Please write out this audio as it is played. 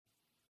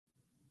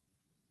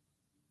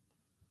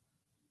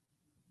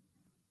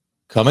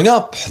Coming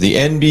up, the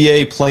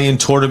NBA play-in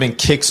tournament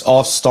kicks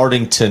off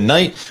starting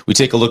tonight. We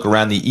take a look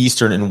around the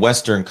Eastern and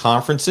Western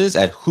conferences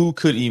at who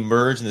could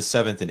emerge in the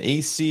 7th and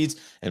 8th seeds.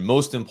 And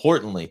most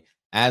importantly,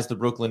 as the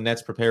Brooklyn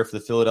Nets prepare for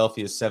the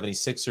Philadelphia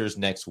 76ers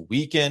next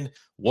weekend,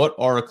 what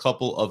are a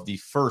couple of the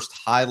first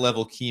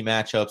high-level key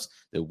matchups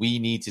that we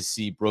need to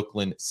see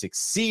Brooklyn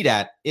succeed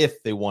at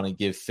if they want to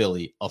give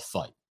Philly a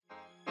fight?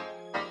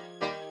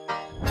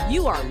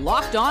 You are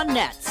Locked On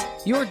Nets,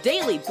 your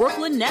daily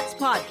Brooklyn Nets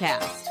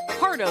podcast.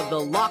 Part of the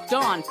Locked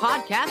On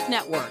Podcast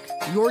Network,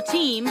 your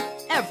team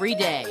every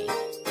day.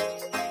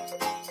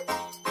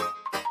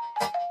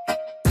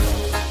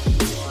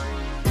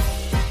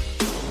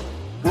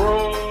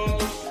 Brooklyn,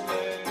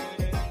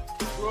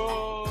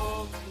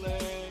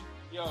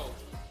 yo.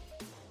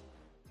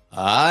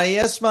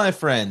 Yes, my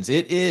friends,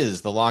 it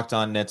is the Locked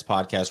On Nets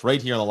podcast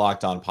right here on the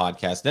Locked On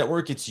Podcast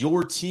Network. It's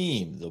your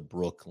team, the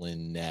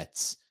Brooklyn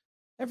Nets,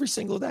 every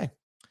single day.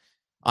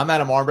 I'm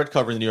Adam Armbredt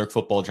covering the New York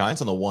Football Giants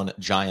on the One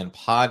Giant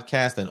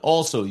podcast, and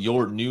also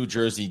your New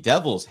Jersey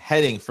Devils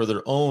heading for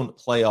their own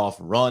playoff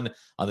run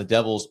on the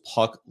Devils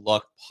Puck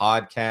Luck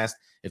podcast.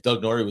 If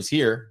Doug Norrie was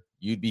here,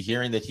 you'd be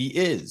hearing that he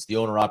is the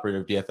owner-operator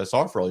of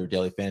DFSR for all your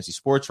daily fantasy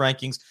sports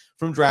rankings.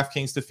 From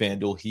DraftKings to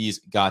FanDuel, he's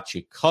got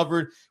you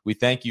covered. We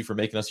thank you for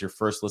making us your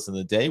first listen of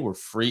the day. We're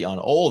free on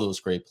all those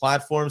great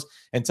platforms.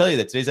 And tell you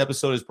that today's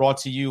episode is brought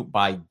to you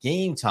by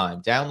Game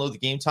Time. Download the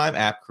Game Time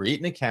app, create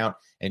an account,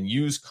 and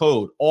use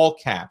code, all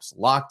caps,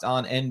 Locked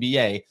On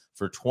NBA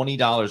for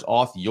 $20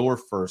 off your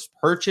first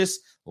purchase.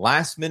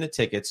 Last-minute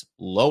tickets,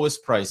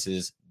 lowest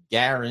prices,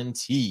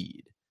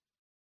 guaranteed.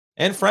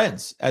 And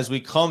friends, as we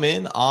come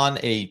in on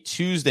a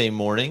Tuesday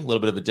morning, a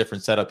little bit of a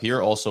different setup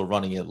here, also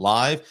running it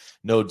live.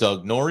 No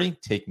Doug Norrie,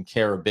 taking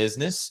care of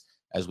business,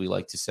 as we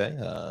like to say,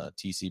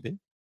 TCB.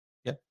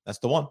 Yeah, that's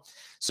the one.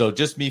 So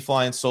just me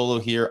flying solo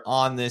here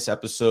on this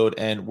episode,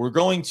 and we're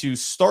going to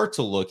start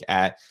to look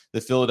at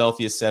the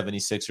Philadelphia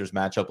 76ers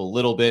matchup a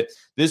little bit.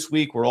 This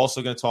week, we're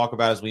also going to talk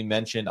about, as we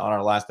mentioned on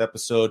our last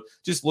episode,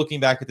 just looking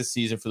back at the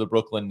season for the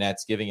Brooklyn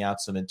Nets, giving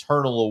out some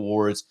internal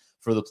awards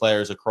for the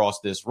players across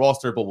this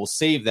roster, but we'll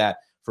save that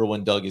for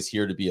when Doug is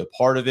here to be a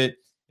part of it.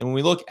 And when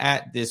we look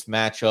at this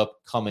matchup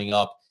coming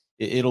up,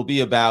 it'll be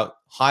about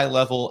high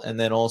level and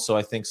then also,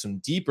 I think, some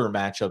deeper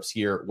matchups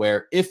here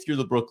where if you're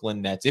the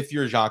Brooklyn Nets, if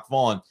you're Jacques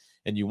Vaughn,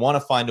 and you want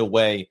to find a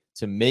way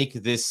to make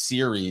this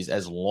series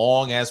as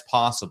long as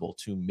possible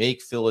to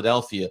make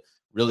Philadelphia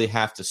really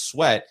have to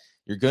sweat,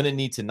 you're going to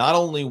need to not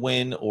only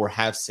win or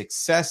have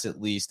success, at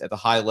least at the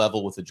high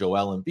level with a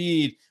Joel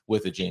Embiid,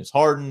 with a James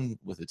Harden,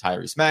 with a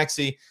Tyrese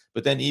Maxey,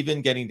 but then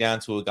even getting down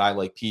to a guy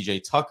like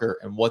PJ Tucker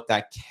and what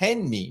that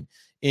can mean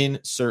in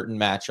certain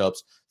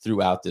matchups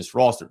throughout this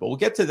roster. But we'll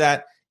get to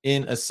that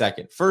in a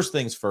second. First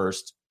things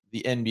first,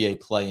 the NBA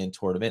play-in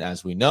tournament,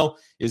 as we know,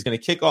 is going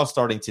to kick off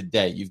starting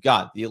today. You've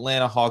got the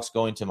Atlanta Hawks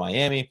going to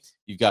Miami.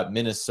 You've got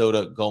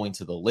Minnesota going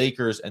to the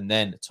Lakers. And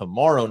then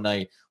tomorrow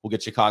night, we'll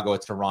get Chicago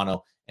at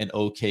Toronto and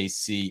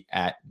OKC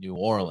at New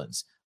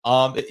Orleans.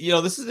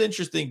 This is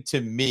interesting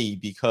to me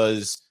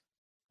because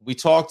we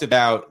talked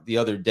about the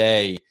other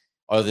day,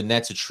 are the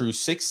Nets a true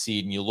 6th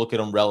seed? And you look at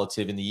them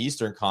relative in the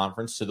Eastern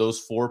Conference to those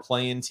 4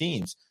 play-in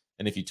teams.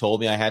 And if you told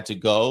me I had to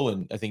go,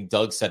 and I think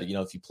Doug said it,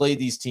 if you played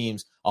these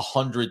teams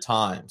 100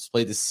 times,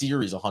 played the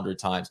series 100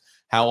 times,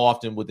 how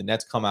often would the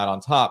Nets come out on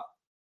top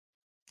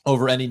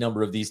over any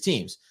number of these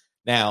teams?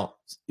 Now,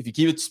 if you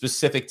keep it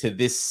specific to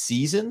this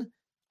season,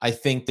 I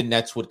think the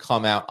Nets would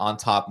come out on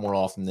top more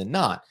often than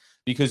not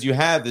because you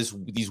have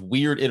these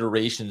weird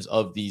iterations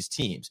of these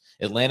teams.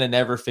 Atlanta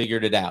never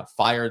figured it out,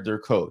 fired their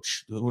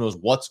coach. Who knows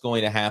what's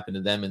going to happen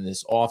to them in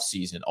this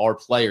offseason? Are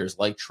players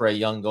like Trae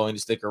Young going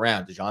to stick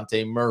around?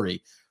 DeJounte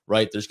Murray,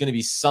 right? There's going to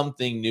be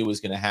something new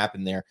is going to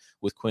happen there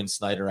with Quinn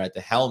Snyder at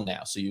the helm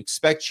now. So you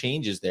expect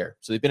changes there.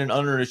 So they've been an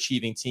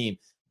underachieving team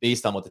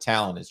based on what the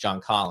talent is. John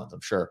Collins,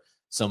 I'm sure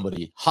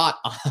somebody hot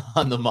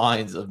on the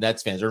minds of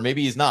Nets fans, or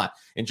maybe he's not.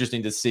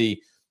 Interesting to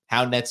see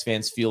how Nets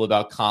fans feel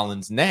about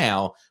Collins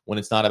now when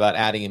it's not about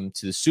adding him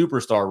to the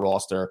superstar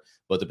roster,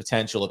 but the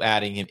potential of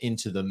adding him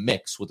into the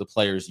mix with the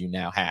players you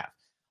now have.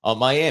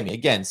 Miami,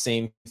 again,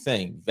 same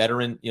thing.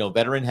 Veteran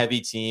heavy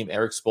team.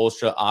 Eric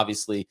Spoelstra,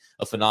 obviously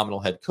a phenomenal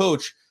head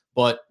coach,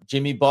 but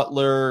Jimmy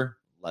Butler,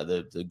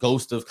 the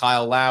ghost of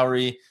Kyle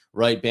Lowry,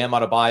 right? Bam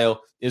Adebayo.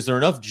 Is there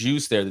enough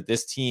juice there that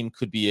this team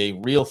could be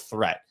a real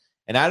threat?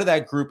 And out of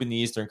that group in the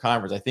Eastern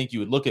Conference, I think you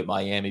would look at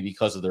Miami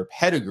because of their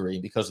pedigree,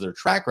 because of their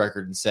track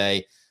record, and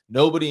say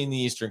nobody in the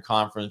Eastern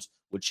Conference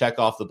would check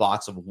off the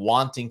box of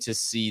wanting to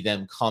see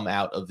them come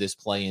out of this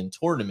play-in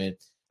tournament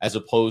as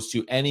opposed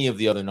to any of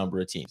the other number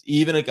of teams.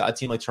 Even a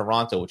team like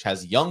Toronto, which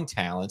has young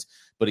talent,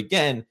 but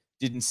again,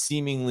 didn't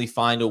seemingly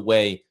find a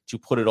way to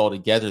put it all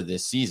together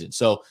this season.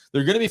 So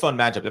they're going to be fun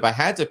matchup. If I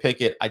had to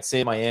pick it, I'd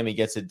say Miami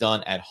gets it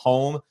done at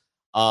home.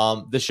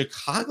 The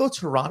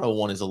Chicago-Toronto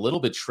one is a little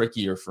bit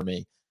trickier for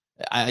me.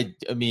 I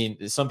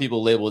mean, some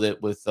people labeled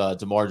it with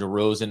DeMar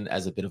DeRozan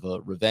as a bit of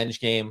a revenge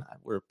game.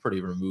 We're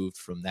pretty removed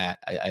from that,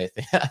 I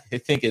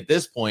think at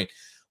this point.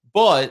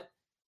 But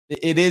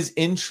it is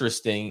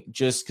interesting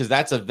just because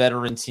that's a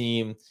veteran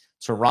team.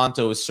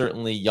 Toronto is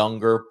certainly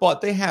younger,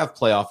 but they have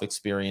playoff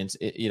experience,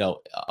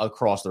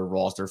 across their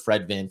roster.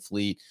 Fred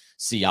VanVleet,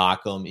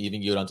 Siakam,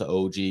 even you go down to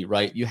OG,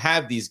 right? You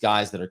have these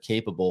guys that are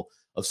capable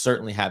of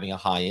certainly having a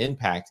high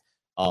impact.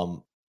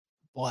 That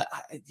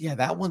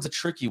one's a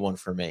tricky one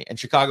for me. And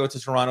Chicago to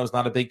Toronto is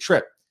not a big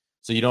trip,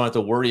 so you don't have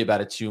to worry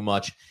about it too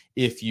much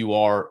if you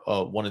are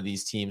one of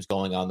these teams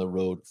going on the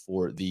road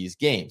for these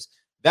games.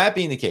 That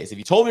being the case, if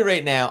you told me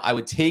right now, I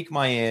would take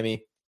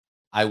Miami.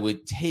 I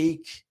would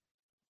take...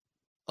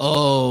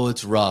 Oh,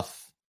 it's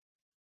rough.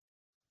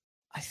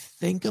 I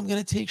think I'm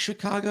going to take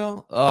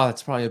Chicago. Oh,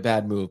 it's probably a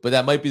bad move, but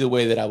that might be the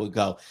way that I would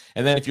go.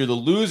 And then if you're the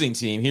losing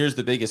team, here's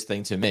the biggest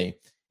thing to me,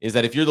 is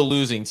that if you're the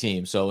losing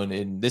team, so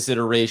in this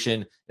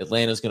iteration,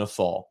 Atlanta's going to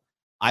fall.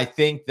 I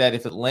think that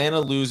if Atlanta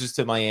loses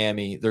to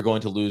Miami, they're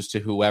going to lose to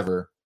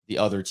whoever the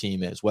other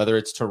team is, whether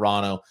it's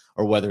Toronto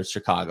or whether it's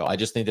Chicago. I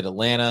just think that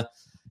Atlanta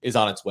is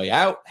on its way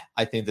out.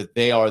 I think that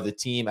they are the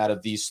team out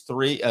of these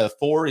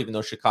four, even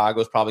though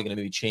Chicago is probably going to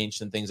maybe change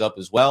some things up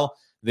as well.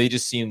 They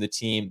just seem the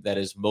team that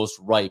is most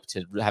ripe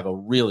to have a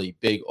really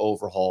big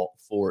overhaul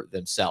for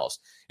themselves.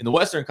 In the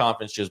Western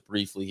Conference, just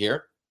briefly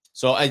here.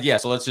 So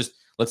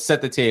let's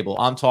set the table.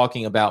 I'm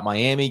talking about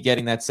Miami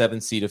getting that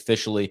 7th seed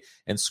officially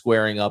and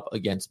squaring up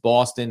against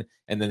Boston.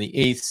 And then the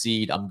 8th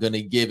seed, I'm going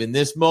to give in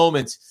this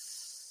moment.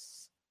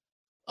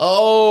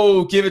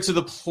 Oh, give it to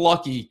the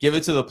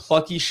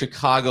plucky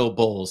Chicago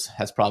Bulls.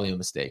 That's probably a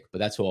mistake, but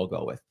that's who I'll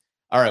go with.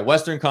 All right,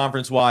 Western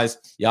Conference-wise,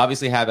 you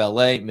obviously have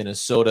LA,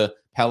 Minnesota,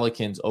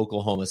 Pelicans,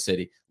 Oklahoma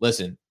City.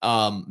 Listen,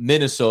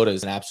 Minnesota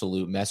is an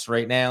absolute mess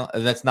right now.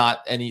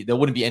 There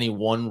wouldn't be any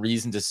one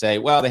reason to say,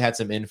 well, they had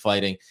some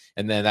infighting,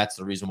 and then that's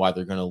the reason why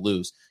they're going to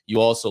lose.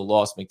 You also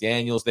lost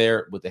McDaniels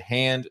there with the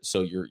hand,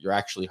 so you're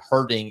actually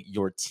hurting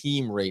your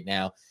team right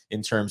now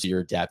in terms of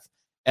your depth.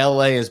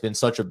 LA has been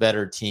such a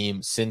better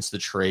team since the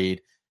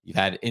trade. You've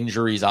had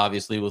injuries,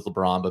 obviously, with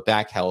LeBron, but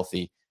back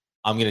healthy.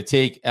 I'm going to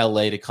take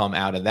LA to come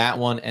out of that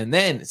one. And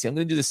then, I'm going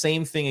to do the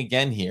same thing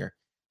again here.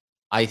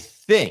 I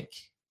think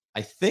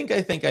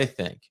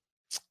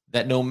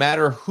that no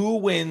matter who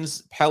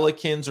wins,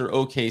 Pelicans or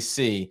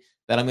OKC,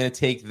 that I'm going to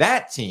take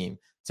that team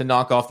to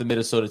knock off the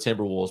Minnesota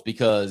Timberwolves,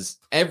 because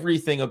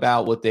everything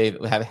about what they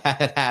have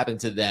had happen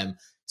to them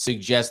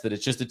suggests that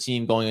it's just a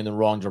team going in the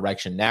wrong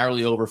direction.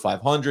 Narrowly over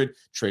 500,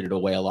 traded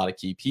away a lot of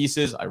key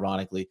pieces,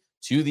 ironically,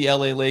 to the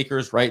LA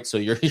Lakers, right? So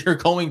you're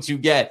going to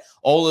get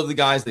all of the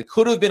guys that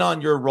could have been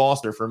on your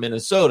roster for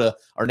Minnesota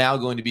are now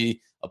going to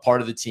be a part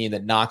of the team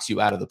that knocks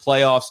you out of the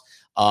playoffs.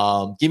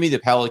 Give me the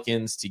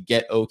Pelicans to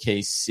get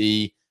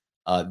OKC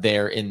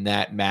there in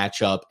that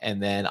matchup,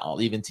 and then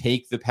I'll even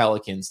take the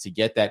Pelicans to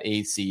get that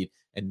 8th seed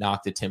and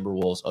knock the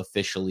Timberwolves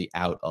officially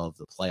out of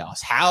the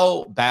playoffs.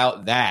 How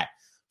about that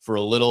for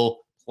a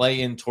little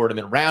play-in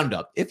tournament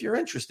roundup, if you're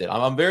interested?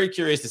 I'm very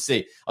curious to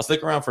see. I'll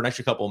stick around for an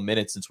extra couple of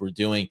minutes since we're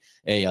doing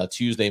a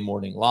Tuesday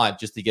morning live,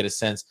 just to get a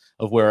sense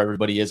of where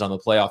everybody is on the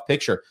playoff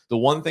picture. The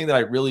one thing that I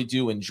really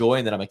do enjoy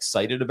and that I'm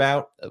excited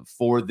about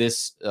for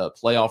this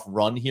playoff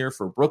run here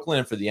for Brooklyn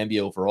and for the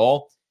NBA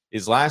overall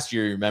is last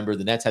year, you remember,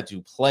 the Nets had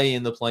to play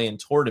in the play-in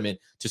tournament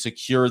to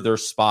secure their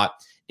spot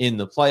in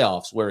the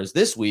playoffs, whereas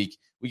this week,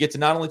 we get to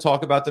not only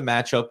talk about the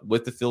matchup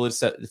with the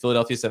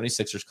Philadelphia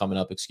 76ers coming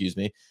up,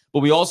 but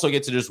we also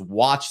get to just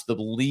watch the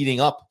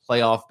leading up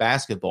playoff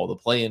basketball, the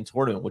play-in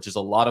tournament, which is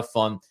a lot of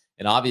fun.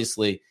 And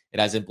obviously, it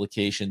has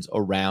implications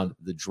around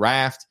the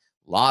draft,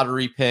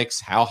 lottery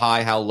picks, how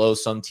high, how low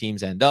some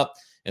teams end up,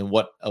 and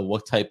what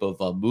type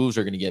of moves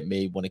are going to get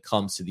made when it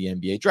comes to the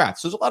NBA draft.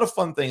 So there's a lot of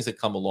fun things that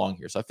come along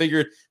here. So I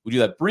figured we'd do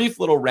that brief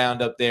little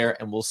roundup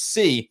there, and we'll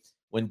see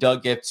when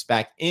Doug gets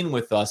back in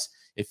with us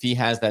if he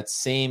has that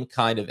same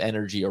kind of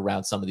energy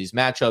around some of these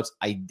matchups.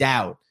 I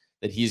doubt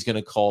that he's going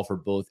to call for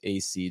both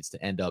A seeds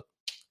to end up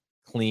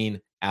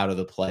clean out of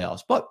the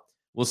playoffs, but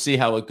we'll see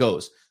how it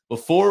goes.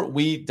 Before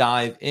we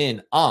dive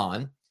in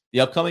on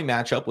the upcoming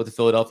matchup with the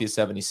Philadelphia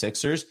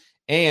 76ers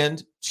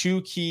and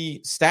 2 key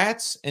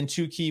stats and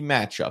 2 key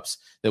matchups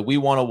that we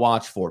want to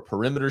watch for,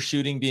 perimeter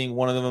shooting being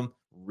one of them,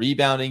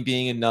 rebounding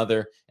being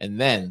another,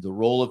 and then the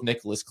role of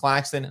Nicolas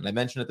Claxton. And I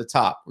mentioned at the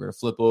top, we're going to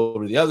flip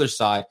over to the other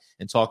side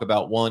and talk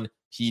about one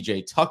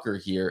PJ Tucker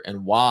here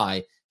and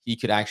why he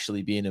could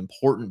actually be an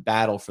important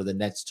battle for the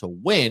Nets to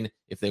win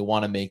if they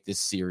want to make this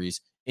series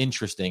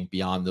interesting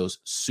beyond those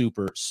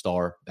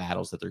superstar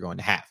battles that they're going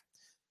to have.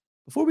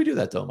 Before we do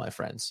that, though, my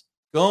friends,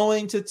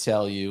 going to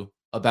tell you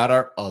about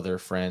our other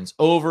friends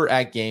over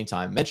at Game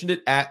Time. Mentioned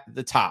it at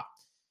the top.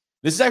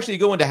 This is actually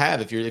going to have,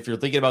 if you're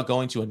thinking about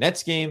going to a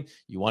Nets game,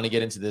 you want to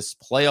get into this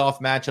playoff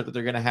matchup that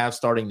they're going to have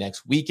starting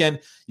next weekend.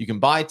 You can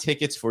buy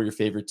tickets for your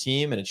favorite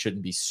team, and it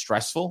shouldn't be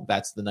stressful.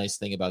 That's the nice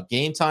thing about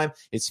Game Time.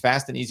 It's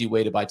fast and easy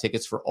way to buy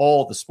tickets for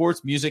all the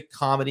sports, music,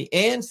 comedy,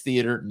 and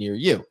theater near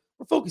you.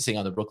 we're focusing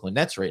on the Brooklyn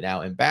Nets right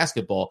now in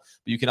basketball,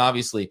 but you can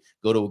obviously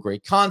go to a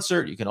great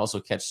concert. You can also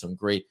catch some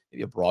great,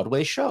 maybe a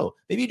Broadway show.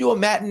 Maybe you do a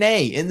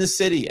matinee in the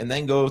city and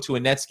then go to a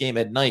Nets game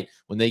at night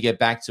when they get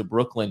back to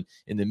Brooklyn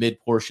in the mid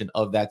portion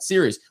of that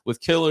series.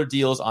 With killer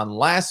deals on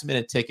last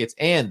minute tickets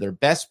and their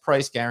best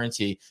price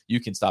guarantee, you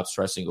can stop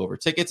stressing over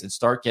tickets and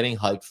start getting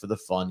hyped for the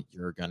fun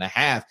you're going to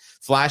have.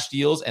 Flash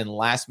deals and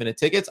last minute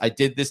tickets. I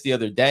did this the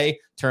other day,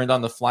 turned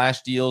on the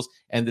flash deals,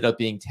 ended up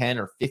being $10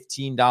 or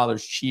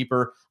 $15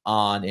 cheaper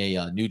on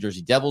a New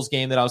Jersey Devils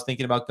game that I was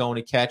thinking about going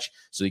to catch.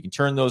 So you can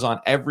turn those on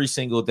every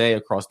single day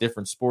across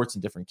different sports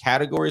and different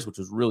categories, which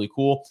was really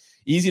cool.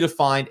 Easy to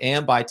find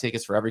and buy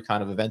tickets for every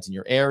kind of event in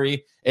your area,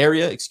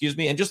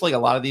 and just like a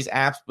lot of these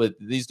apps, but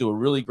these do a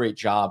really great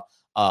job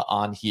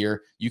on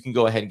here. You can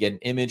go ahead and get an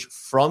image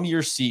from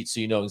your seat so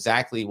you know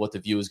exactly what the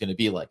view is going to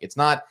be like. It's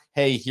not,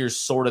 hey, here's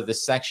sort of the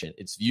section.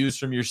 It's views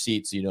from your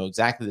seat so you know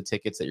exactly the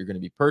tickets that you're going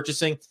to be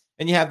purchasing,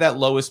 and you have that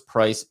lowest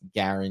price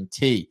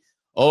guarantee.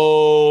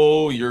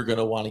 Oh, you're going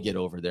to want to get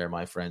over there,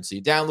 my friend. So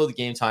you download the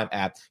Game Time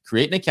app,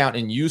 create an account,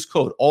 and use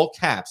code, all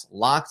caps,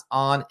 Locked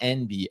On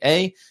NBA,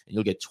 and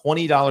you'll get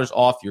 $20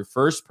 off your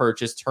first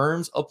purchase.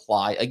 Terms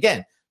apply.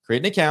 Again, create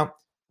an account,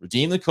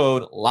 redeem the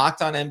code,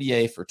 Locked On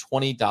NBA for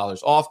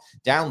 $20 off.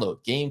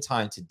 Download Game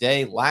Time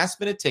today. Last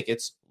minute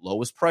tickets,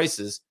 lowest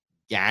prices,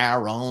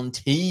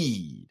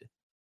 guaranteed.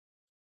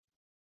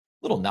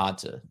 Little nod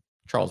to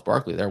Charles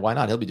Barkley there. Why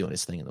not? He'll be doing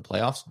his thing in the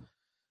playoffs.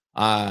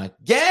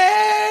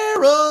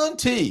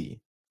 Guarantee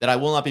that I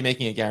will not be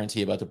making a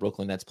guarantee about the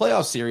Brooklyn Nets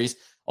playoff series,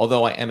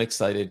 although I am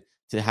excited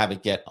to have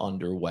it get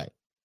underway.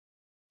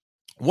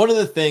 One of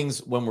the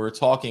things when we're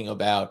talking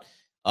about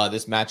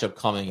this matchup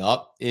coming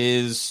up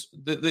is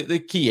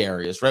the key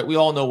areas, right? We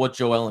all know what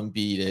Joel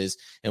Embiid is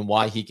and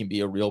why he can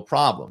be a real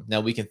problem.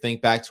 Now, we can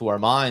think back to our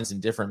minds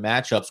in different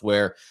matchups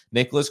where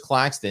Nicolas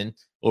Claxton,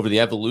 over the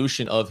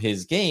evolution of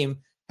his game,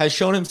 has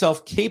shown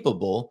himself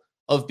capable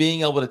of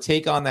being able to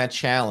take on that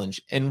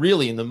challenge and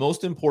really, in the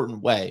most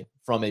important way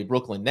from a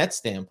Brooklyn Nets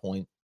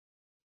standpoint,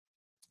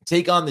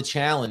 take on the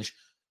challenge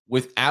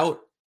without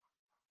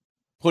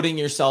putting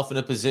yourself in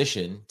a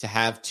position to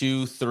have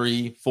 2,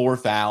 3, 4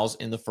 fouls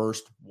in the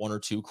first 1 or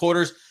 2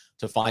 quarters,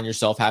 to find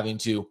yourself having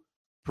to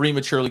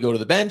prematurely go to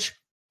the bench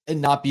and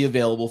not be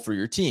available for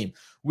your team.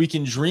 We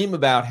can dream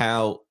about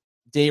how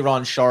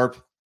Day'Ron Sharpe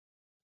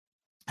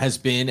has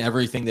been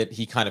everything that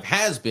he kind of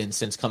has been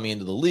since coming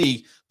into the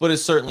league, but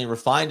has certainly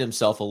refined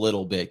himself a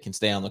little bit, can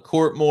stay on the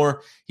court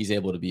more. He's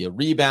able to be a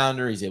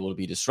rebounder. He's able to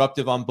be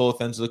disruptive on both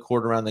ends of the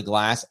court around the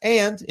glass.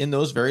 And in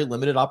those very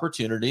limited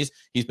opportunities,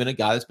 he's been a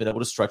guy that's been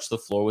able to stretch the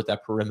floor with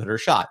that perimeter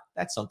shot.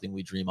 That's something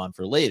we dream on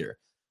for later.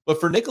 But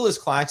for Nicolas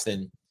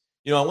Claxton,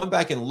 I went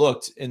back and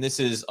looked, and this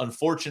is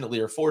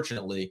unfortunately or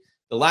fortunately,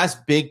 the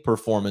last big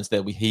performance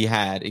that he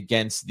had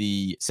against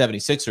the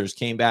 76ers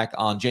came back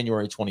on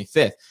January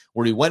 25th,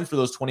 where he went for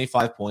those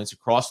 25 points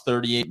across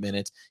 38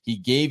 minutes. He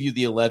gave you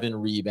the 11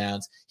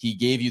 rebounds. He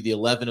gave you the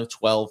 11 of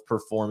 12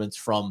 performance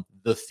from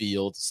the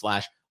field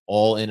 /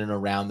 all in and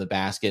around the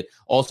basket.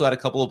 Also had a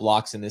couple of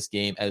blocks in this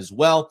game as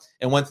well,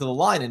 and went to the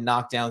line and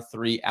knocked down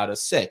 3 out of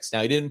 6.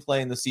 Now, he didn't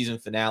play in the season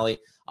finale,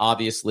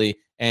 obviously,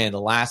 and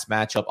the last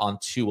matchup on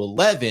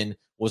 2/11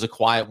 was a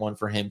quiet one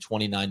for him,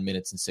 29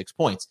 minutes and 6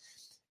 points.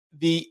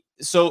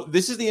 So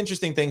this is the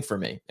interesting thing for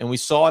me. And we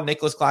saw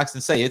Nicolas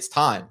Claxton say it's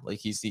time. Like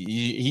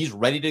he's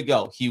ready to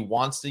go. He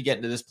wants to get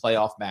into this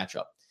playoff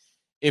matchup.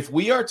 If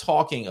we're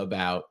talking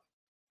about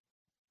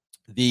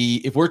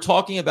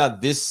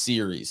this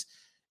series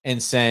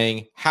and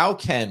saying, how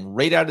can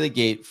right out of the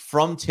gate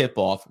from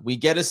tip-off, we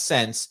get a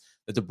sense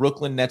that the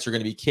Brooklyn Nets are going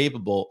to be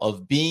capable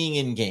of being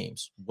in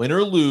games, win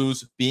or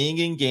lose, being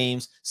in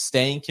games,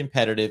 staying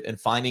competitive,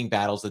 and finding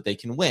battles that they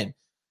can win.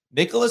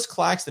 Nicolas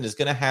Claxton is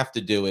going to have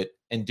to do it,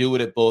 and do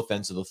it at both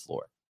ends of the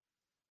floor.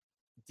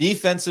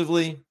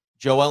 Defensively,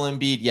 Joel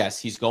Embiid, yes,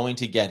 he's going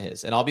to get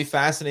his. And I'll be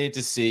fascinated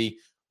to see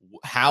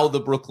how the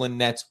Brooklyn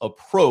Nets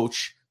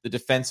approach the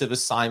defensive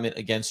assignment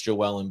against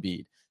Joel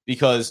Embiid,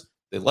 because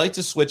they like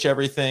to switch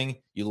everything.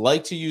 You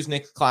like to use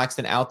Nick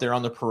Claxton out there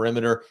on the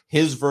perimeter.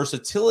 His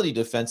versatility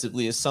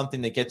defensively is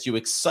something that gets you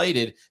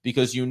excited,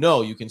 because you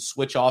can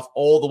switch off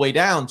all the way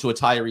down to a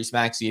Tyrese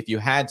Maxey if you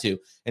had to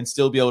and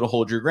still be able to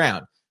hold your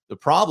ground. The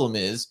problem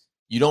is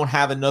you don't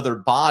have another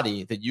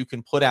body that you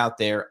can put out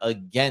there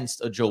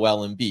against a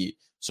Joel Embiid.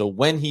 So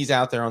when he's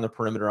out there on the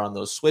perimeter on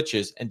those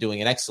switches and doing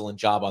an excellent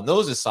job on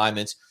those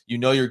assignments,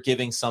 you're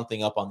giving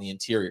something up on the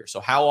interior. So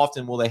how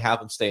often will they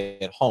have him stay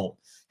at home?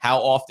 How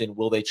often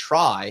will they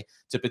try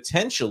to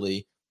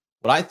potentially,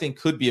 what I think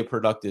could be a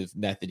productive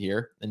method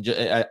here, and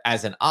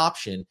as an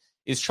option,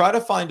 is try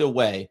to find a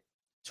way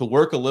to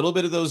work a little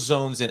bit of those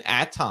zones in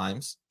at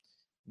times,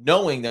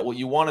 knowing that what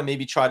you want to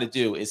maybe try to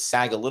do is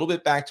sag a little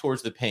bit back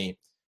towards the paint,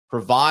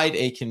 provide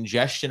a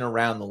congestion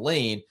around the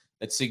lane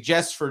that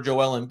suggests for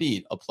Joel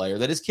Embiid, a player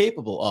that is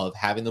capable of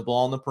having the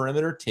ball on the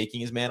perimeter,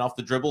 taking his man off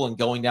the dribble and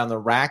going down the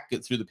rack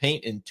through the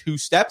paint in 2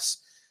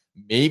 steps.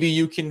 Maybe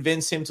you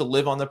convince him to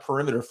live on the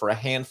perimeter for a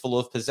handful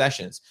of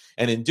possessions.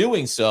 And in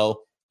doing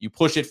so, you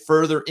push it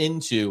further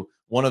into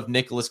one of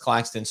Nicolas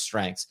Claxton's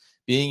strengths.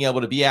 being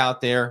able to be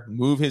out there,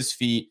 move his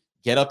feet,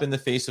 get up in the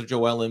face of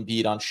Joel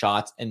Embiid on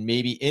shots, and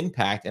maybe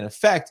impact and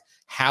affect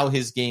how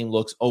his game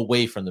looks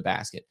away from the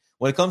basket.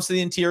 When it comes to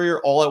the interior,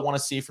 all I want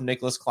to see from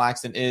Nicolas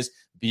Claxton is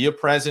be a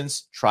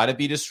presence, try to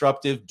be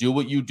disruptive, do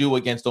what you do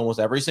against almost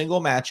every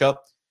single matchup,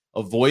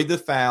 avoid the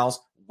fouls,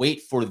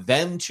 wait for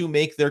them to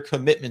make their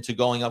commitment to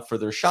going up for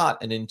their shot,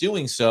 and in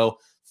doing so,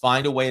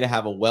 find a way to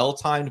have a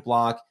well-timed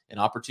block, an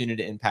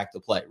opportunity to impact the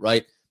play,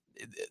 right?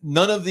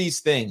 None of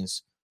these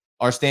things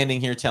are standing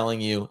here telling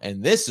you,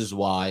 and this is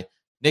why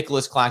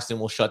Nicolas Claxton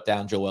will shut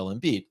down Joel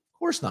Embiid. Of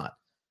course not.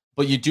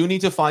 But you do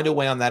need to find a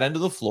way on that end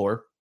of the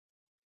floor,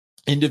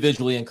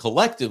 individually and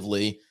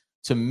collectively,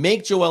 to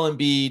make Joel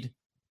Embiid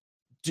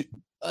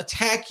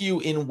attack you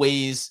in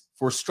ways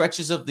for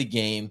stretches of the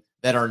game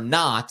that are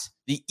not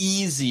the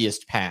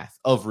easiest path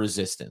of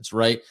resistance,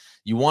 right?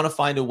 You want to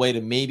find a way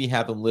to maybe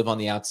have him live on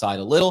the outside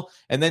a little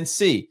and then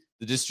see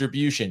the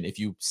distribution. If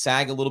you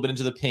sag a little bit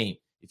into the paint,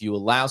 if you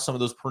allow some of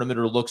those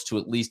perimeter looks to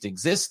at least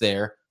exist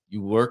there,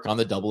 you work on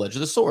the double edge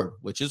of the sword,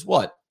 which is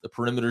what? The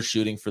perimeter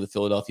shooting for the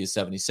Philadelphia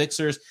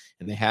 76ers,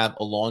 and they have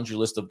a laundry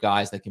list of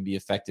guys that can be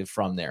effective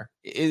from there.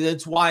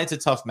 It's why it's a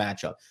tough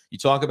matchup. You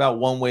talk about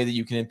one way that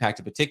you can impact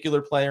a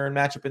particular player and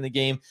matchup in the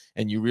game,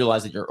 and you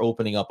realize that you're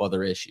opening up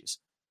other issues.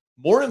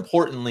 More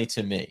importantly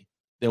to me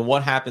than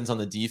what happens on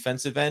the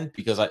defensive end,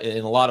 because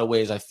in a lot of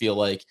ways I feel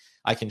like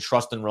I can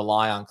trust and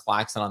rely on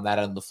Claxton on that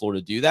end of the floor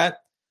to do that.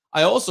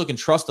 I also can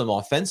trust him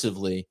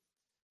offensively,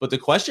 but the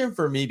question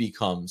for me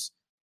becomes,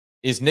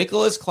 is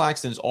Nicolas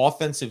Claxton's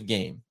offensive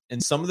game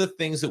and some of the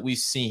things that we've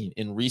seen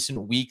in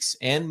recent weeks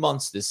and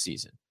months this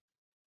season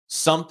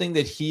something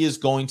that he is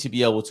going to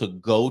be able to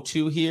go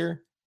to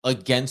here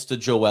against a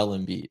Joel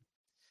Embiid?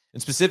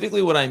 And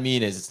specifically what I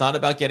mean is it's not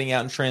about getting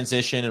out in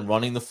transition and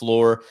running the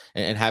floor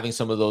and having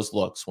some of those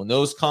looks. When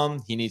those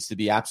come, he needs to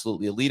be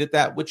absolutely elite at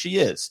that, which he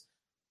is.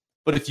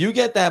 But if you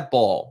get that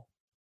ball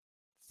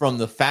from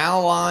the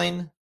foul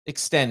line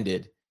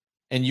extended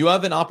and you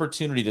have an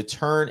opportunity to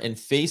turn and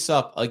face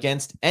up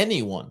against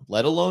anyone,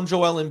 let alone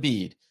Joel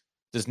Embiid,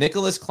 does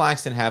Nicolas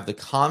Claxton have the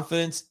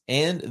confidence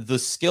and the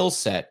skill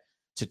set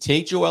to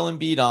take Joel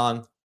Embiid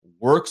on,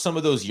 work some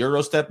of those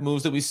Euro step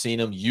moves that we've seen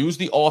him, use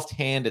the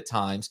offhand at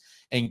times,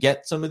 and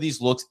get some of these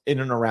looks in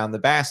and around the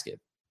basket?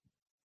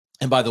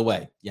 And by the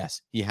way,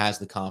 yes, he has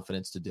the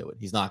confidence to do it.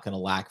 He's not going to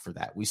lack for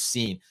that. We've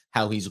seen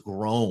how he's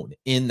grown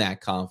in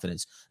that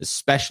confidence,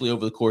 especially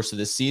over the course of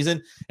this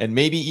season. And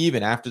maybe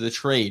even after the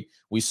trade,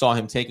 we saw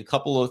him take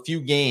a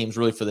few games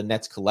really for the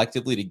Nets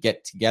collectively to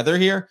get together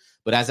here.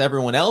 But as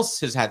everyone else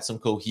has had some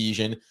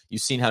cohesion,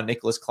 you've seen how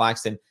Nicolas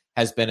Claxton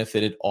has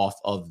benefited off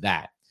of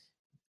that.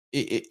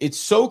 It's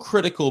so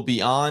critical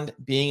beyond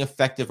being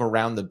effective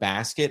around the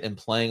basket and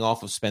playing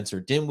off of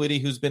Spencer Dinwiddie,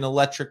 who's been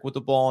electric with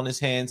the ball in his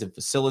hands and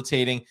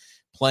facilitating,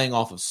 playing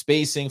off of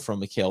spacing from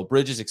Mikal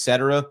Bridges,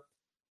 etc.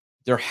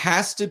 There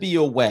has to be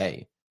a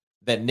way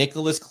that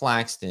Nicolas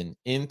Claxton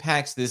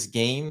impacts this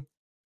game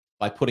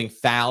by putting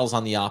fouls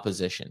on the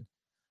opposition,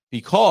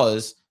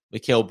 because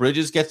Mikal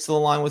Bridges gets to the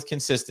line with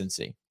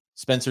consistency.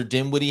 Spencer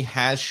Dinwiddie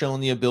has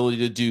shown the ability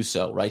to do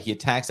so, right? He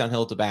attacks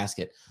downhill at the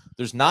basket.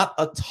 There's not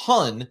a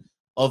ton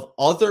of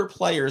other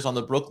players on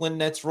the Brooklyn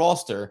Nets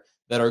roster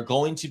that are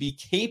going to be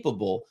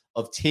capable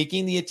of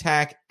taking the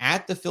attack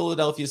at the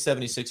Philadelphia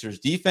 76ers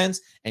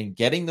defense and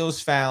getting those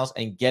fouls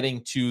and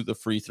getting to the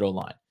free throw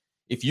line.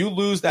 If you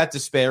lose that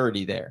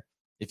disparity there,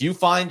 if you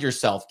find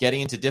yourself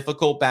getting into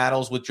difficult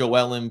battles with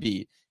Joel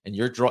Embiid and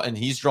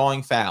he's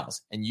drawing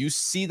fouls, and you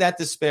see that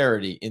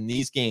disparity in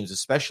these games,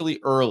 especially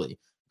early,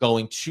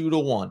 going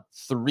 2-1,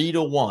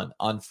 3-1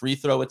 on free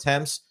throw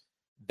attempts,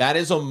 that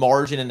is a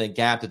margin and a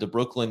gap that the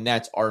Brooklyn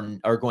Nets are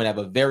going to have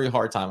a very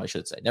hard time, I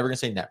should say. Never going to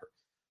say never.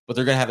 But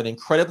they're going to have an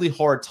incredibly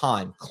hard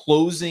time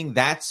closing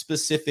that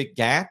specific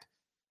gap,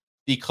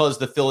 because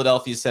the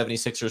Philadelphia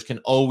 76ers can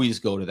always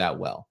go to that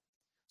well.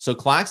 So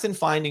Claxton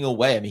finding a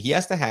way, he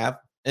has to have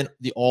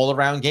the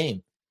all-around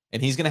game.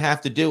 And he's going to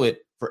have to do it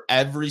for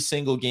every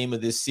single game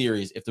of this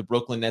series if the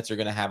Brooklyn Nets are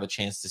going to have a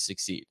chance to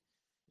succeed.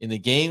 In the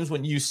games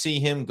when you see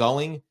him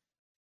going,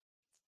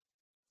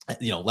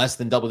 less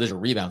than double-digit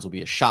rebounds will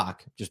be a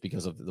shock just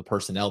because of the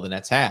personnel the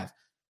Nets have.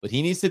 But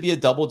he needs to be a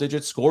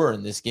double-digit scorer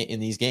in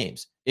these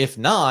games. If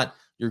not,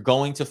 you're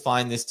going to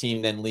find this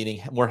team then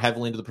leaning more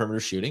heavily into the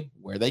perimeter shooting,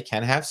 where they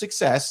can have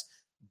success,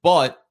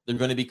 but they're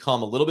going to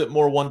become a little bit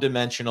more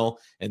one-dimensional.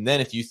 And then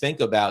if you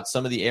think about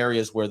some of the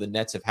areas where the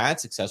Nets have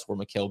had success, where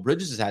Mikal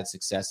Bridges has had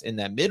success in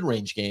that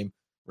mid-range game,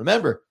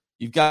 remember,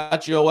 you've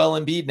got Joel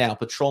Embiid now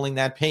patrolling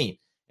that paint.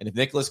 And if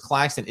Nicolas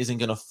Claxton isn't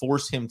going to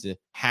force him to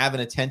have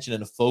an attention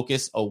and a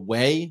focus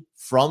away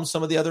from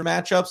some of the other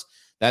matchups,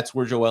 that's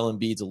where Joel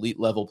Embiid's elite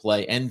level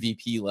play,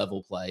 MVP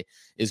level play,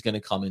 is going to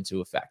come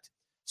into effect.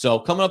 So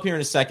coming up here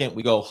in a second,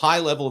 we go high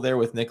level there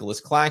with Nicolas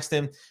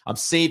Claxton. I'm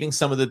saving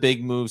some of the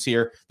big moves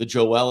here. The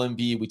Joel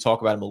Embiid, we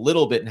talk about him a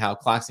little bit and how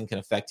Claxton can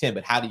affect him,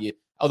 but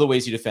other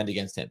ways you defend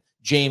against him?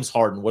 James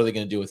Harden, what are they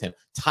going to do with him?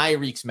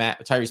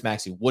 Tyrese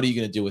Maxey, what are you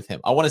going to do with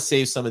him? I want to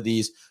save some of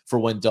these for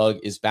when Doug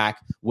is back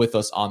with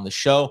us on the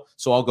show.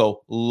 So I'll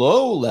go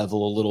low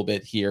level a little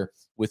bit here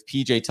with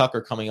PJ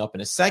Tucker coming up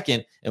in a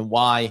second and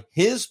why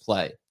his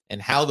play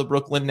and how the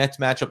Brooklyn Nets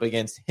match up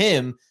against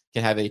him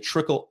can have a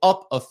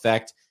trickle-up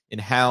effect in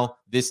how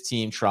this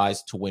team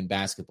tries to win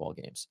basketball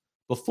games.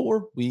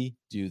 Before we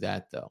do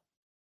that, though,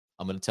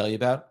 I'm going to tell you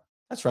about,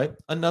 that's right,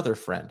 another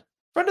friend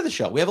of the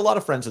show. We have a lot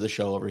of friends of the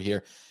show over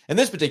here, and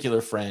this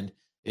particular friend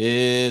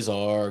is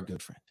our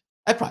good friend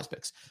at Prize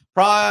Picks.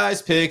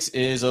 Prize Picks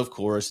is, of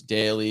course,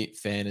 daily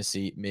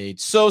fantasy made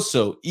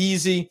so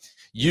easy.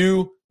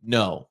 You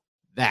know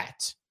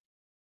that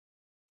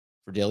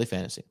for daily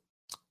fantasy,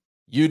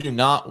 you do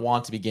not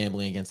want to be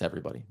gambling against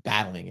everybody,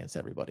 battling against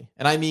everybody.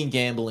 And I mean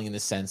gambling in the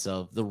sense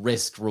of the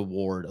risk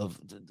reward of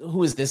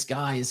who is this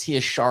guy? Is he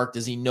a shark?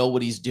 Does he know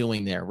what he's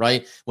doing there,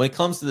 right? When it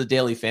comes to the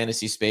daily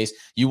fantasy space,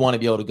 you want to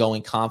be able to go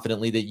in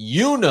confidently that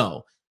you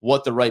know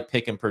what the right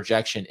pick and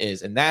projection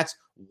is. And that's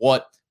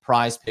what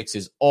Prize Picks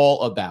is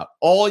all about.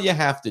 All you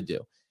have to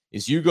do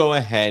is you go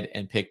ahead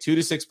and pick 2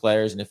 to 6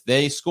 players, and if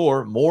they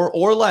score more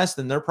or less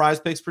than their Prize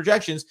Picks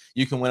projections,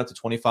 you can win up to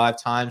 25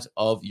 times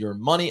of your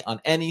money on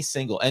any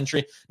single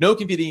entry. No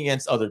competing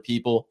against other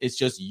people. It's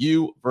just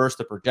you versus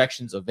the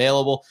projections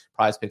available.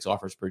 Prize Picks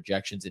offers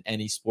projections in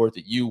any sport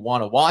that you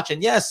want to watch,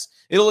 and yes,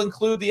 it'll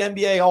include the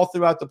NBA all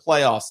throughout the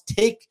playoffs.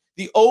 Take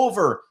the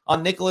over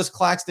on Nicolas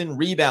Claxton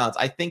rebounds.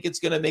 I think it's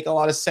going to make a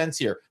lot of sense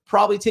here.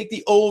 Probably take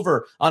the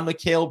over on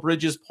Mikal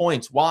Bridges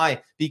points.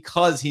 Why?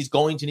 Because he's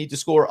going to need to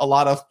score a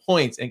lot of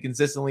points, and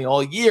consistently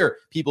all year,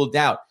 people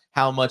doubt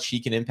how much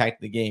he can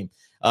impact the game.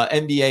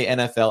 NBA,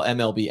 NFL,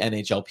 MLB,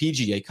 NHL,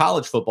 PGA,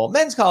 college football,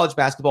 men's college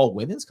basketball,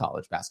 women's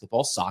college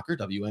basketball, soccer,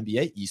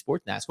 WNBA,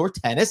 esports, NASCAR,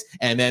 tennis,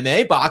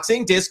 MMA,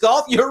 boxing, disc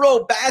golf,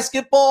 Euro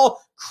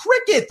basketball,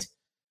 cricket,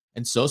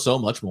 and so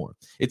much more.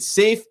 It's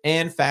safe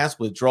and fast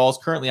withdrawals,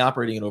 currently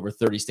operating in over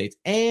 30 states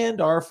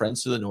and our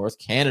friends to the north,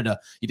 Canada.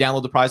 You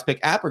download the Prize Pick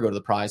app or go to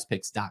the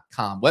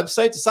prizepicks.com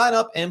website to sign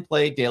up and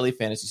play daily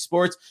fantasy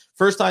sports.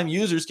 First-time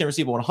users can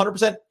receive a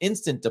 100%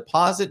 instant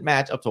deposit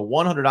match up to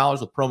 $100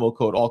 with promo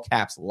code all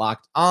caps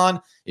locked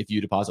on. If you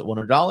deposit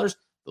 $100,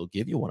 they'll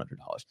give you $100.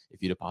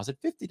 If you deposit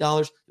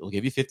 $50, they'll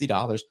give you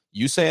 $50.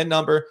 You say a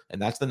number, and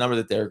that's the number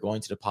that they're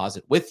going to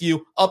deposit with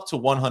you, up to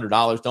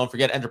 $100. Don't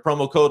forget, enter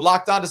promo code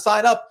locked on to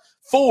sign up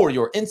for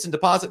your instant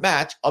deposit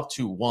match up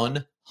to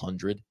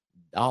 $100.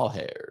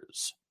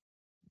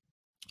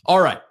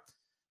 All right.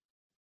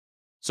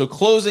 So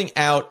closing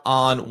out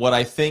on what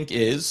I think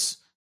is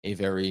a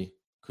very,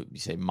 could we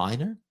say,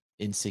 minor,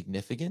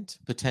 insignificant,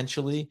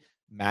 potentially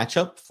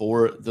matchup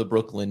for the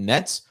Brooklyn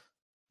Nets,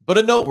 but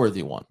a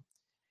noteworthy one.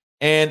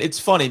 And it's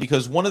funny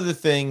because one of the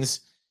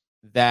things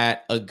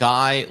that a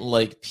guy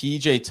like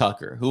PJ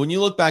Tucker, who when you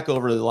look back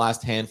over the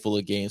last handful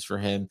of games for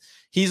him,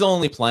 he's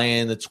only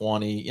playing the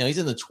 20, he's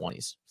in the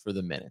 20s for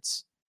the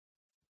minutes.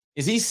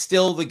 Is he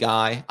still the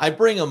guy? I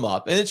bring him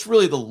up, and it's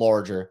really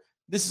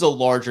this is a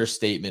larger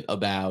statement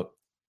about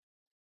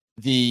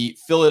the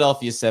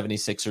Philadelphia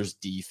 76ers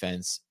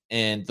defense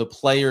and the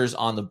players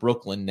on the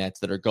Brooklyn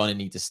Nets that are going to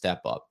need to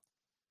step up.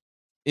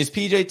 Is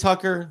PJ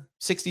Tucker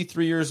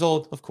 63 years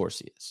old? Of course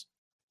he is.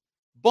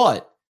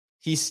 But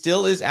he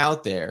still is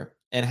out there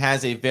and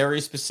has a very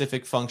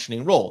specific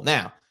functioning role.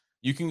 Now,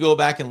 you can go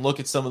back and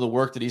look at some of the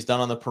work that he's done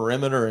on the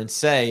perimeter and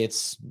say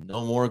it's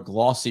no more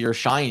glossy or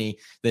shiny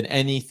than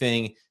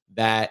anything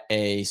that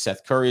a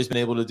Seth Curry has been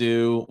able to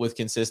do with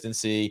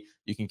consistency.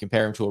 You can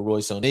compare him to a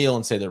Royce O'Neal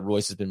and say that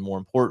Royce has been more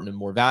important and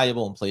more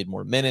valuable and played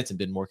more minutes and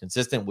been more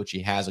consistent, which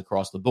he has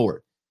across the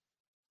board.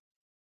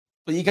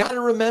 But you got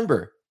to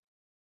remember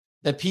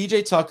that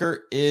PJ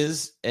Tucker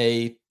is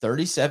a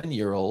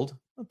 37-year-old,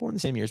 born the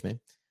same year as me,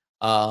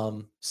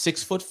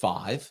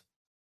 6'5",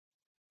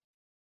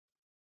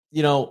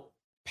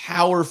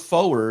 power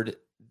forward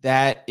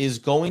that is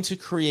going to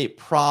create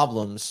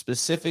problems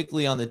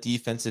specifically on the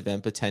defensive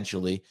end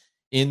potentially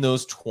in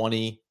those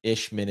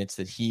 20-ish minutes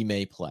that he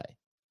may play.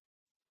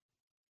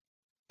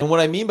 And what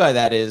I mean by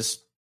that is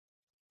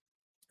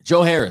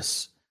Joe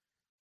Harris.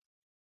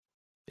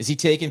 Is he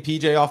taking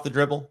PJ off the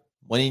dribble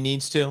when he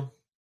needs to?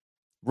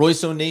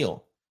 Royce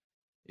O'Neal.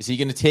 Is he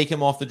going to take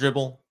him off the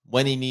dribble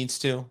when he needs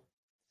to?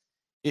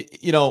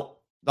 The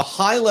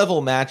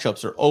high-level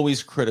matchups are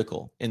always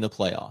critical in the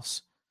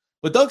playoffs.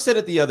 But Doug said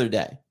it the other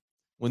day.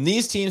 When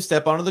these teams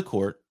step onto the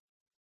court,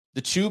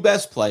 the two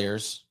best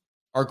players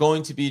are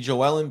going to be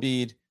Joel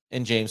Embiid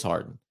and James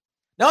Harden.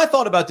 Now, I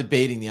thought about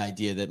debating the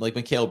idea that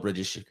Mikal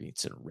Bridges should be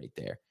considered right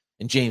there.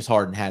 And James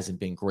Harden hasn't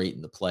been great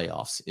in the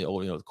playoffs,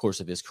 the course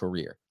of his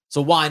career.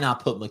 So why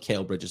not put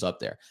Mikal Bridges up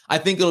there? I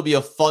think it'll be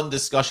a fun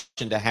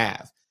discussion to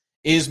have.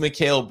 Is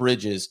Mikal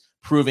Bridges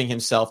proving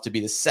himself to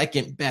be the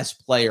second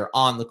best player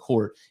on the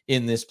court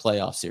in this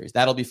playoff series?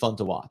 That'll be fun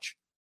to watch.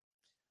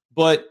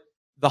 But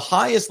the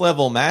highest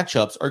level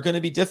matchups are going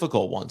to be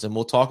difficult ones. And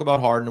we'll talk about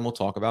Harden and we'll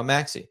talk about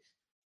Maxey.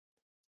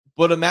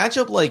 But a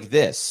matchup like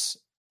this,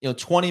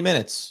 20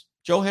 minutes,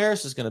 Joe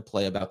Harris is going to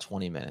play about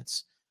 20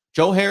 minutes.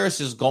 Joe Harris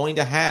is going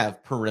to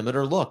have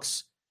perimeter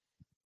looks.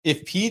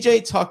 If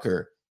PJ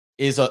Tucker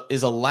is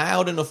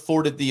allowed and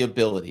afforded the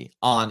ability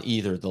on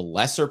either the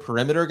lesser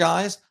perimeter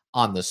guys,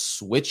 on the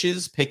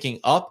switches, picking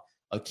up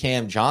a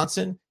Cam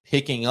Johnson,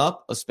 picking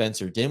up a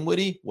Spencer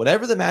Dinwiddie,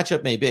 whatever the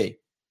matchup may be.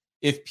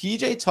 If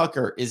PJ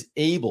Tucker is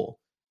able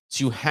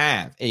to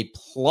have a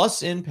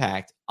plus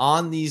impact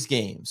on these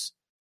games,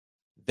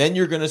 then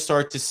you're going to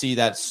start to see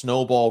that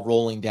snowball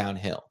rolling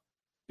downhill,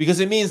 because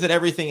it means that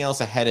everything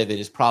else ahead of it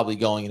is probably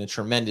going in a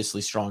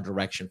tremendously strong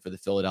direction for the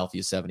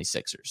Philadelphia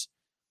 76ers.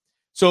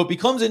 So it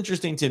becomes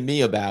interesting to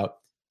me about,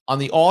 on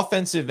the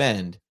offensive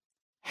end,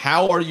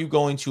 how are you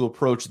going to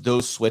approach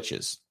those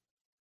switches?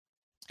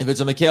 If it's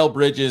a Mikal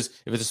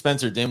Bridges, if it's a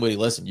Spencer Dinwiddie,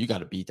 listen, you got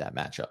to beat that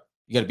matchup.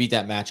 You got to beat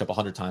that matchup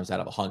 100 times out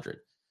of 100.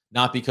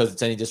 Not because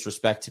it's any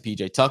disrespect to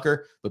PJ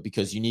Tucker, but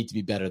because you need to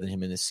be better than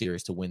him in this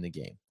series to win the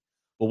game.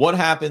 But what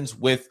happens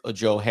with a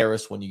Joe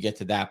Harris when you get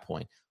to that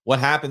point? What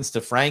happens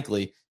to,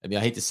 frankly, I mean,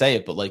 I hate to say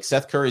it, but like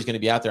Seth Curry is going to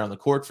be out there on the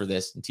court for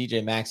this, and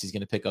TJ Maxey is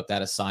going to pick up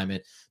that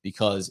assignment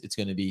because it's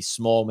going to be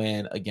small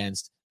man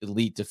against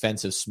elite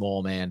defensive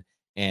small man,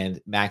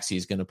 and Maxey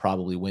is going to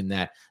probably win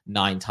that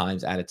 9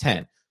 times out of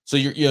 10. So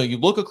you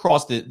look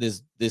across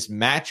this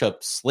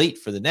matchup slate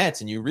for the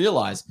Nets, and you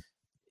realize,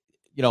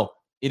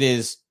 it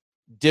is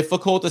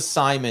difficult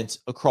assignment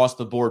across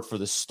the board for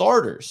the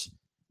starters.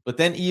 But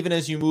then even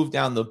as you move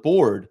down the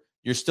board,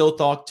 you're still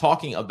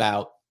talking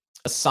about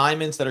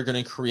assignments that are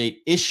going to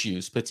create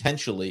issues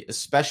potentially,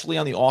 especially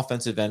on the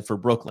offensive end for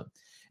Brooklyn.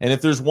 And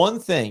if there's one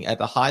thing at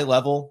the high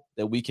level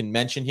that we can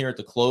mention here at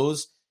the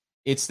close,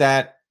 it's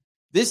that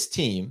this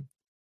team,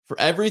 for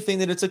everything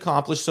that it's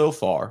accomplished so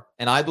far,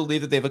 and I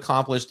believe that they've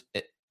accomplished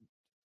an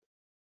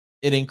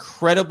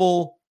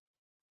incredible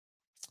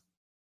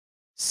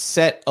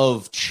set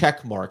of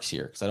check marks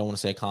here, because I don't want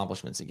to say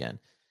accomplishments again.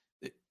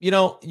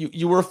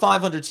 You were a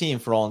 500 team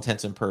for all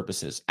intents and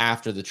purposes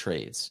after the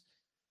trades.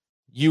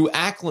 You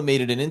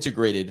acclimated and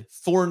integrated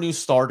 4 new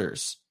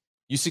starters.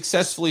 You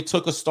successfully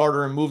took a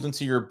starter and moved them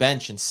to your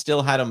bench and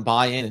still had them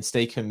buy in and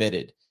stay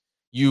committed.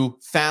 You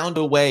found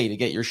a way to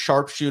get your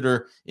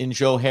sharpshooter in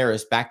Joe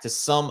Harris back to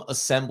some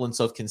semblance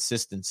of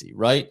consistency,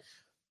 right?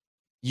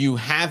 You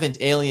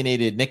haven't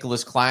alienated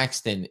Nicolas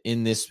Claxton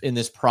in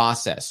this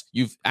process.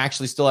 You've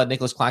actually still had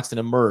Nicolas Claxton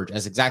emerge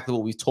as exactly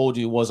what we told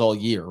you it was all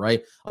year,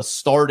 right? A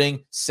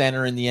starting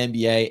center in the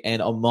NBA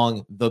and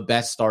among the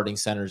best starting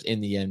centers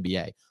in the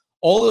NBA.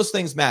 All those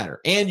things matter.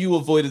 And you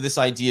avoided this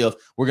idea of,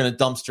 we're going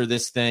to dumpster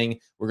this thing.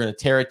 We're going to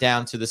tear it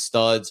down to the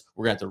studs.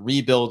 We're going to have to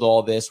rebuild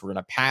all this. We're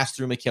going to pass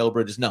through Mikal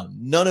Bridges. No,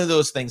 none of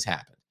those things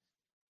happened.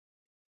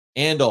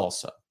 And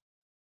also,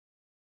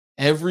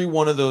 every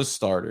one of those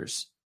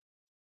starters,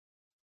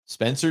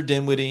 Spencer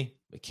Dinwiddie,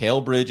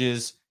 Mikal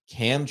Bridges,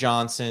 Cam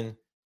Johnson,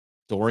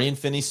 Dorian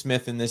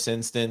Finney-Smith in this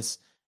instance,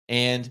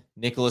 and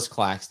Nicolas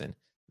Claxton,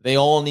 they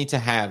all need to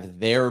have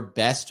their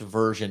best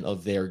version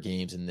of their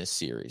games in this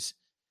series.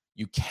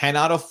 You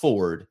cannot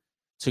afford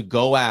to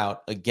go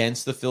out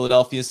against the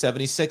Philadelphia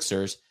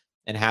 76ers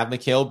and have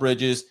Mikal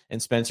Bridges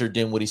and Spencer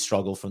Dinwiddie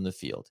struggle from the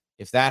field.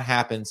 If that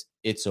happens,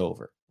 it's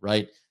over,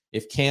 right?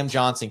 If Cam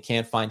Johnson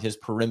can't find his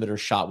perimeter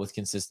shot with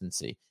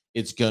consistency,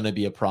 it's going to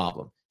be a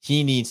problem.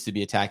 He needs to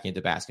be attacking at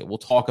the basket. We'll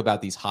talk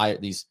about these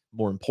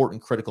more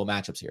important critical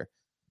matchups here.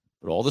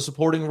 But all the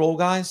supporting role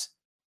guys,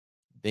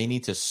 they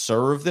need to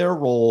serve their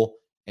role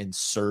and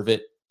serve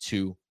it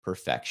to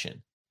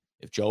perfection.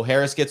 If Joe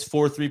Harris gets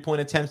 4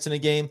 3-point attempts in a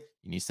game,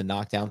 he needs to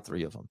knock down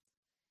 3 of them.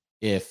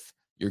 If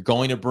you're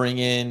going to bring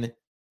in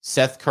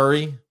Seth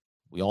Curry,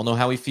 we all know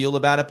how we feel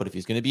about it, but if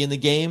he's going to be in the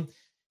game,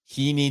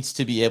 he needs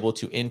to be able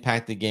to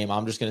impact the game.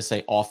 I'm just going to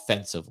say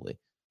offensively,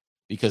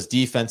 because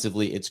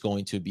defensively, it's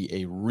going to be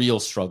a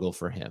real struggle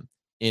for him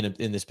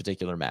in this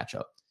particular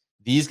matchup.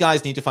 These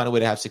guys need to find a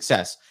way to have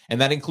success, and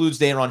that includes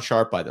Day'Ron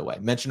Sharpe, by the way.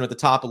 Mentioned at the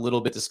top a little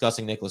bit,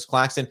 discussing Nicolas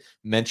Claxton,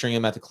 mentoring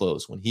him at the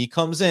close. When he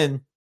comes in,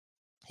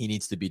 he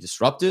needs to be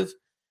disruptive.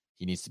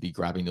 He needs to be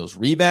grabbing those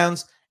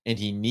rebounds, and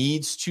he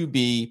needs to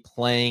be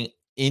playing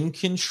in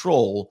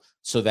control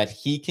so that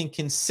he can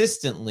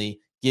consistently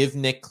give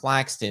Nick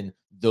Claxton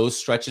those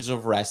stretches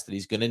of rest that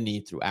he's going to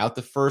need throughout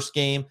the first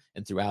game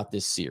and throughout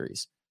this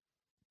series.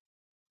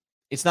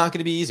 It's not going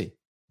to be easy,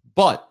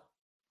 but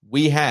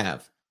we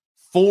have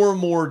 4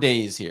 more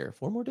days here.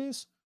 4 more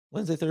days?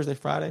 Wednesday, Thursday,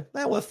 Friday?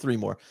 We'll have 3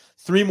 more.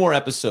 3 more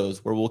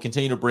episodes where we'll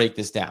continue to break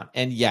this down.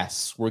 And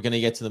yes, we're going to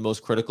get to the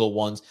most critical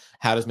ones.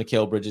 How does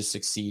Mikal Bridges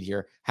succeed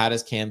here? How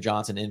does Cam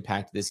Johnson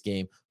impact this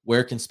game?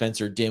 Where can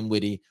Spencer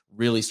Dinwiddie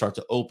really start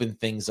to open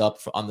things up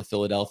on the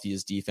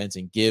Philadelphia's defense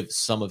and give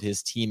some of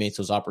his teammates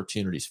those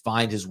opportunities,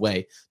 find his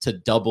way to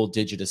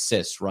double-digit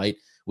assists, right?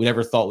 We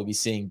never thought we'd be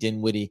seeing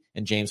Dinwiddie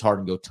and James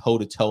Harden go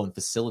toe-to-toe in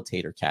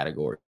facilitator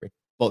category.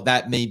 But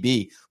that may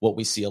be what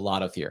we see a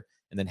lot of here.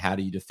 And then how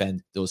do you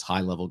defend those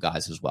high-level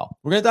guys as well?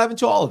 We're going to dive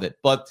into all of it,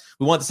 but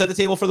we want to set the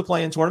table for the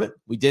play-in tournament.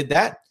 We did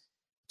that.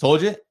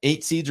 Told you,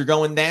 8 seeds are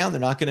going down.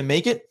 They're not going to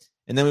make it.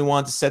 And then we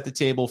want to set the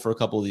table for a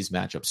couple of these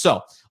matchups.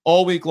 So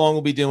all week long,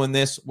 we'll be doing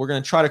this. We're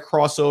going to try to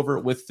cross over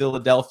with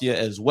Philadelphia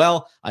as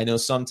well. I know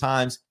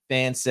sometimes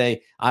fans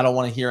say, I don't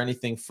want to hear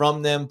anything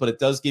from them, but it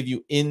does give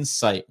you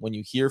insight when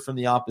you hear from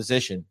the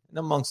opposition. And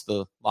amongst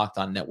the Locked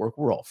On Network,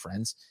 we're all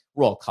friends.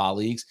 We're all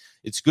colleagues.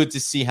 It's good to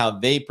see how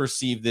they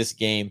perceive this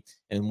game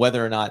and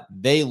whether or not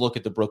they look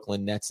at the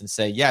Brooklyn Nets and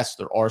say, yes,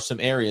 there are some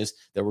areas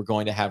that we're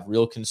going to have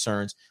real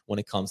concerns when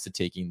it comes to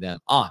taking them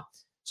on.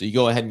 So you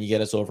go ahead and you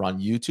get us over on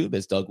YouTube,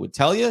 as Doug would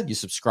tell you. You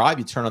subscribe,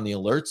 you turn on the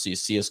alerts so you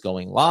see us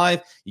going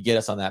live. You get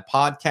us on that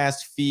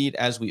podcast feed,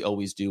 as we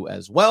always do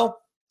as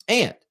well.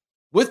 And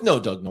with no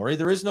Doug Norrie,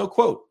 there is no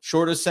quote,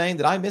 short of saying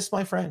that I miss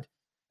my friend.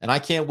 And I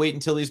can't wait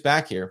until he's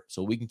back here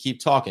so we can keep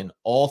talking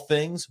all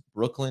things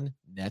Brooklyn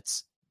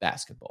Nets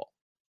basketball.